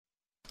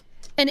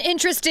An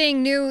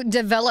interesting new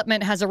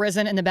development has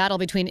arisen in the battle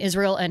between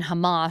Israel and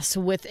Hamas,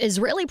 with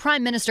Israeli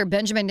Prime Minister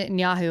Benjamin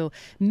Netanyahu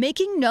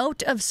making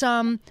note of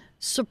some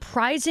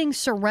surprising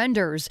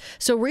surrenders.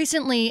 So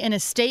recently, in a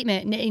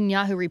statement,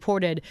 Netanyahu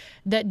reported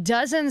that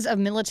dozens of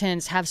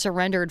militants have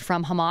surrendered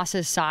from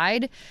Hamas's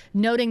side,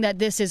 noting that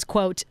this is,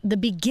 quote, the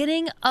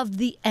beginning of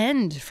the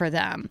end for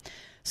them.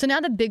 So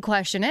now the big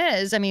question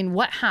is,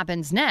 what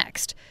happens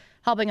next?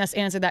 Helping us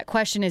answer that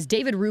question is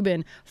David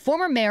Rubin,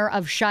 former mayor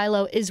of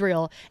Shiloh,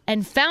 Israel,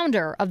 and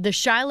founder of the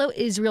Shiloh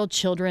Israel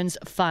Children's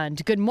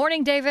Fund. Good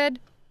morning, David.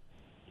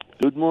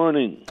 Good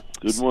morning.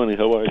 Good morning.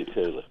 How are you,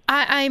 Kayla?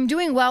 I'm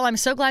doing well. I'm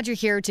so glad you're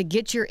here to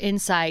get your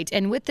insight.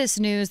 And with this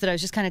news that I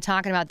was just kind of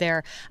talking about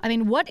there,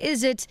 what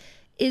is it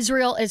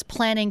Israel is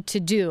planning to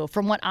do?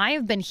 From what I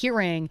have been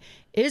hearing,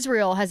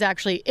 Israel has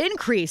actually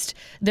increased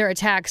their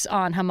attacks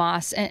on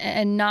Hamas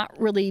and not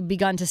really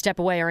begun to step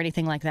away or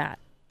anything like that.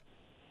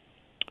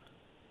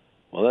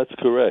 Well, that's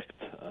correct.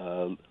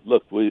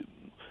 Look, we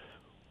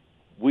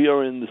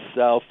are in the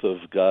south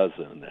of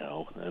Gaza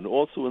now, and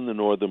also in the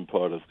northern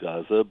part of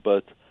Gaza,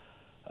 but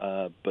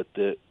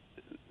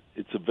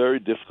it's a very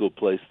difficult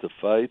place to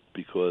fight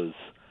because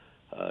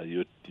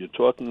you're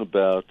talking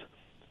about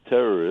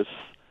terrorists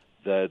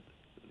that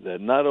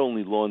not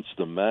only launched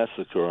a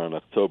massacre on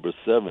October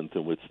 7th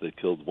in which they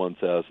killed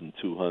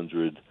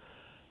 1,200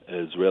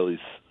 Israeli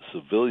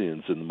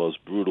civilians in the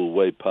most brutal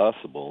way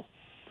possible,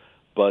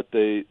 but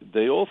they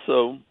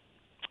also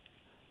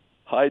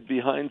hide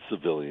behind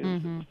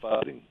civilians in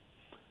fighting.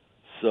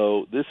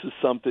 So this is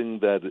something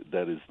that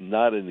is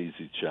not an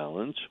easy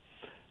challenge,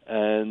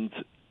 and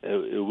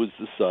it was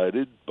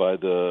decided by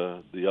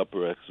the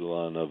upper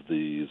echelon of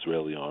the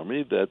Israeli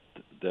army that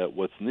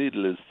what's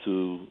needed is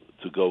to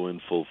go in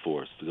full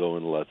force, to go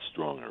in a lot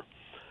stronger.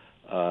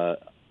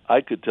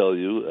 I could tell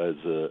you, as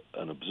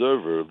an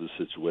observer of the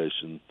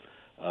situation,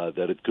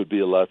 that it could be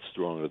a lot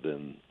stronger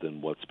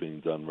than what's being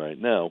done right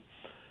now.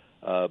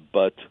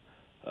 But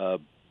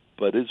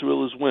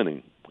Israel is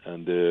winning,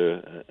 and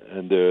there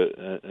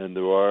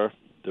are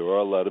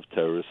a lot of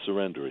terrorists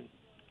surrendering.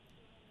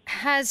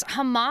 Has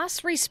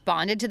Hamas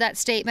responded to that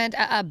statement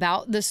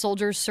about the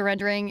soldiers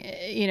surrendering,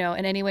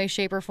 in any way,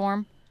 shape, or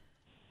form?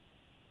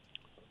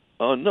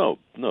 Oh no,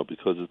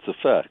 because it's a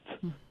fact.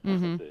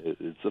 Mm-hmm.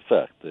 It's a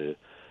fact.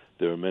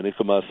 There are many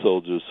Hamas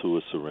soldiers who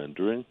are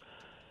surrendering,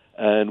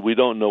 and we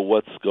don't know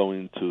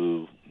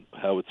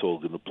how it's all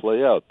going to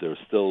play out. There are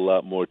still a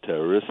lot more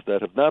terrorists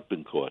that have not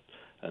been caught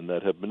and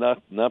that have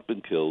not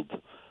been killed.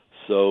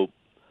 So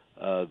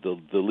the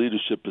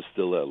leadership is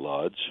still at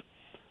large,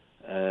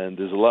 and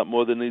there's a lot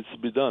more that needs to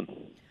be done.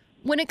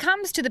 When it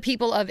comes to the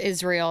people of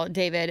Israel,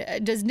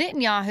 David, does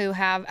Netanyahu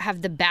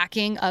have the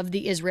backing of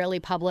the Israeli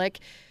public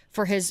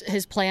for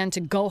his plan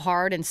to go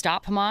hard and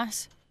stop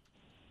Hamas?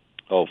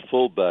 Oh,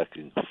 full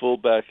backing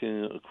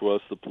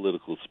across the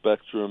political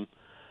spectrum.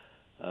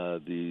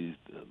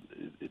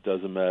 It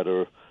doesn't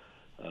matter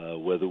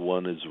whether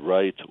one is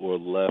right or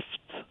left.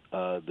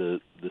 The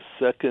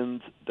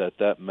second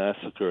that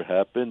massacre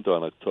happened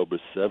on October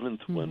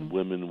 7th, when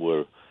women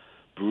were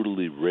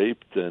brutally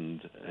raped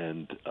and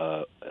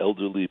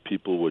elderly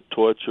people were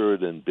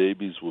tortured and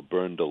babies were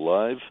burned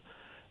alive,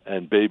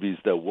 and babies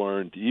that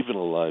weren't even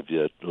alive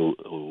yet, who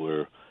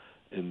were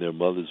in their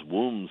mother's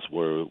wombs,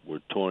 were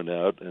torn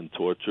out and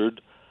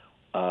tortured.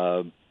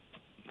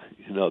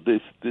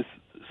 This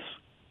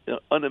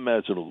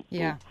unimaginable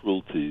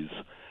cruelties,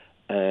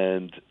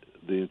 and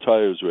the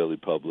entire Israeli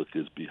public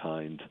is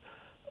behind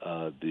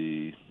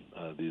the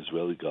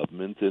Israeli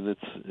government in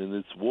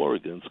its war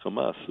against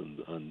Hamas,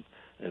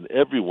 and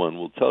everyone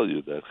will tell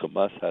you that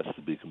Hamas has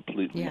to be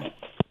completely. Yeah.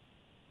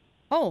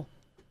 Oh,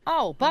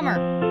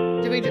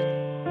 bummer. Did we?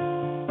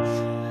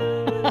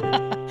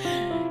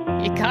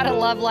 You gotta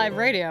love live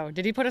radio.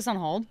 Did he put us on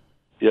hold?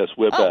 Yes,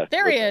 we're back.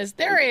 There he is.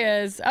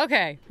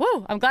 Okay.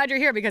 Woo, I'm glad you're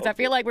here because I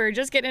feel like we were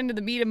just getting into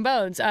the meat and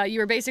bones. You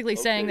were basically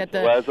saying that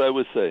So as I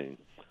was saying,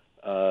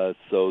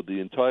 so the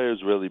entire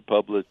Israeli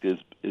public is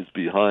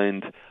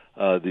behind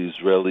the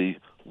Israeli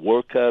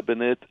war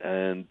cabinet,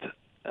 and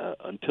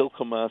until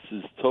Hamas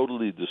is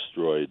totally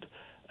destroyed,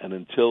 and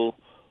until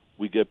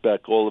we get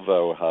back all of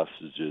our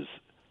hostages,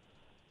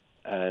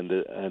 and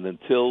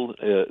until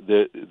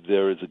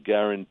there is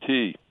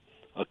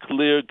a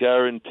clear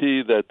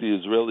guarantee that the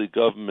Israeli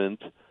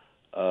government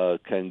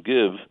can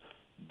give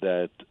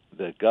that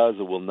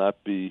Gaza will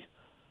not be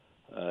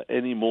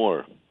any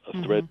more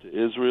a threat to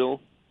Israel.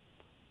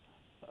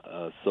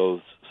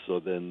 So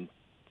then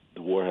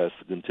the war has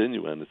to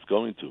continue, and it's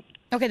going to.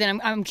 Okay,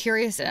 then I'm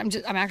curious. I'm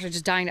actually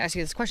just dying to ask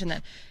you this question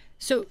then.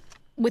 So,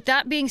 with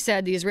that being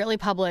said, the Israeli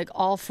public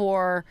all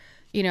for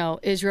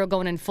Israel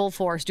going in full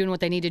force, doing what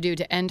they need to do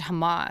to end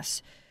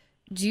Hamas.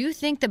 Do you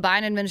think the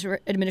Biden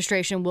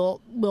administration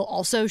will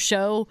also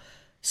show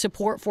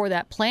support for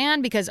that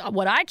plan? Because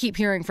what I keep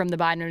hearing from the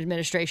Biden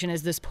administration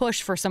is this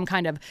push for some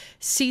kind of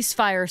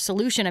ceasefire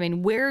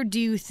solution. Where do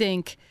you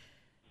think,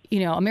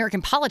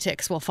 American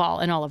politics will fall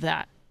in all of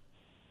that?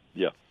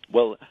 Yeah.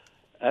 Well,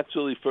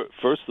 actually,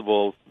 first of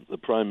all, the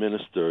Prime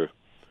Minister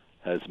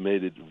has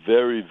made it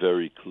very,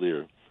 very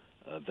clear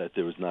that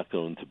there is not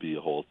going to be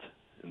a halt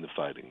in the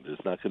fighting.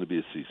 There's not going to be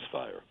a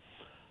ceasefire.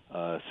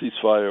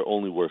 Ceasefire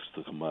only works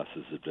to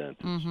Hamas's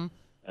advantage,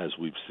 as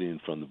we've seen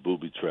from the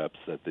booby traps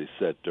that they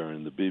set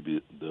during the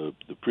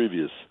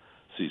previous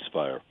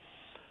ceasefire.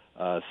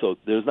 So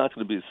there's not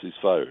going to be a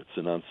ceasefire. It's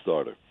a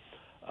non-starter.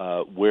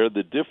 Where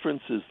the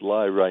differences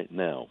lie right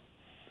now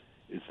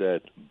is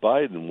that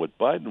what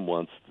Biden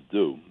wants to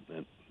do,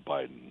 and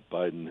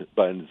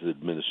Biden's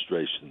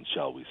administration,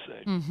 shall we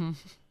say,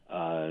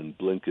 and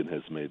Blinken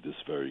has made this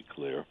very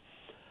clear,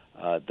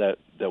 that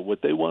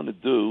what they want to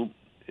do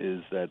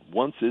is that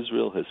once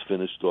Israel has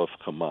finished off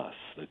Hamas,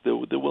 like they're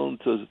willing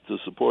to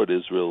support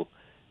Israel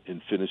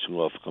in finishing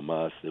off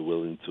Hamas, they're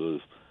willing to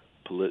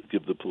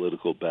give the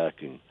political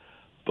backing,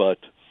 but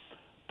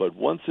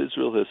once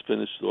Israel has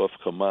finished off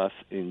Hamas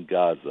in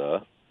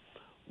Gaza,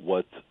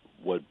 what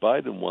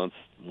Biden wants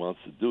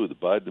to do, the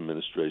Biden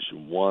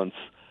administration wants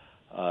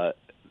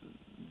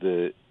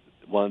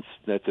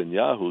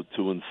Netanyahu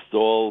to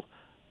install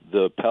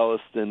the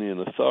Palestinian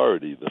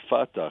Authority, the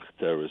Fatah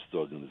terrorist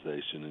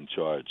organization, in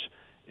charge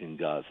in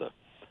Gaza,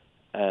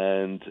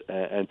 and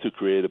to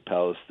create a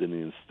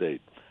Palestinian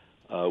state,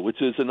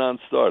 which is a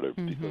non-starter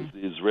because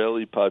the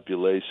Israeli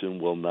population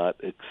will not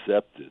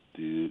accept it.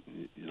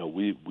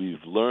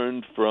 We've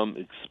learned from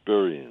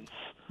experience.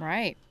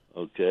 Right.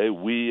 Okay,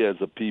 we as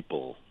a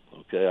people.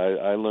 Okay,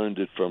 I learned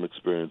it from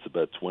experience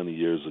about 20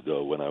 years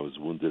ago when I was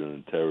wounded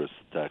in a terrorist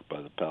attack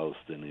by the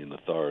Palestinian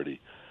Authority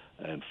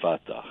and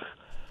Fatah.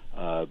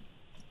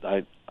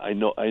 I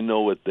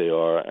know what they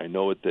are. I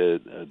know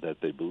that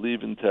they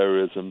believe in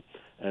terrorism.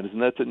 And as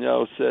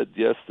Netanyahu said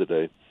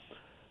yesterday,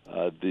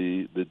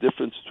 the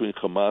difference between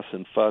Hamas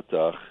and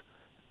Fatah,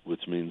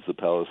 which means the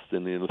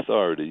Palestinian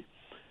Authority,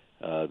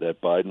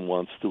 that Biden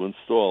wants to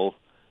install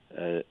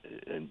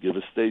and give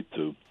a state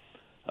to,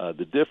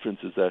 the difference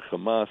is that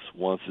Hamas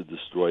wants to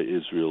destroy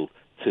Israel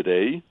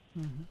today,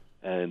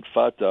 and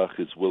Fatah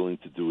is willing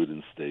to do it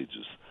in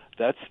stages.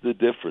 That's the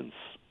difference.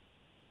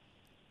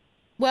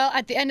 Well,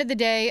 at the end of the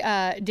day,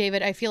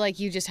 David, I feel like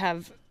you just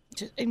have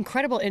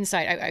incredible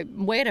insight.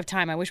 I'm way out of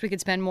time. I wish we could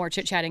spend more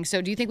chit-chatting.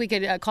 So do you think we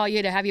could call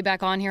you to have you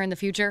back on here in the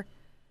future?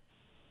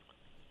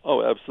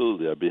 Oh,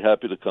 absolutely. I'd be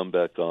happy to come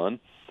back on.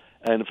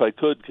 And if I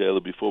could,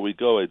 Kayla, before we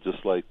go, I'd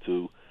just like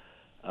to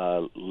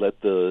let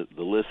the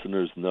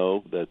listeners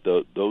know that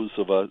those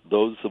of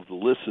the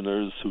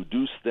listeners who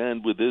do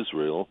stand with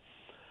Israel,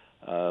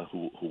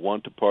 who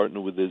want to partner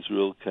with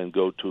Israel, can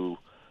go to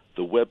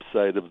the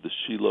website of the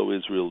Shiloh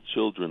Israel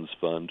Children's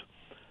Fund,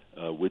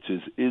 which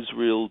is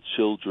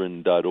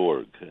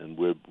israelchildren.org, and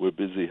we're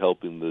busy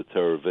helping the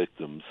terror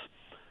victims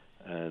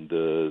and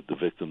the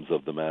victims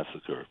of the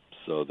massacre.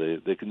 So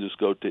they can just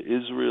go to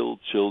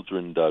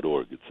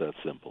israelchildren.org. It's that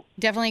simple.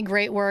 Definitely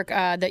great work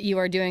that you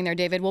are doing there,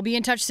 David. We'll be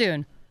in touch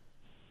soon.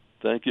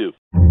 Thank you.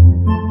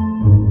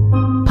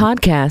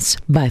 Podcasts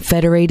by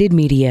Federated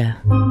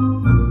Media.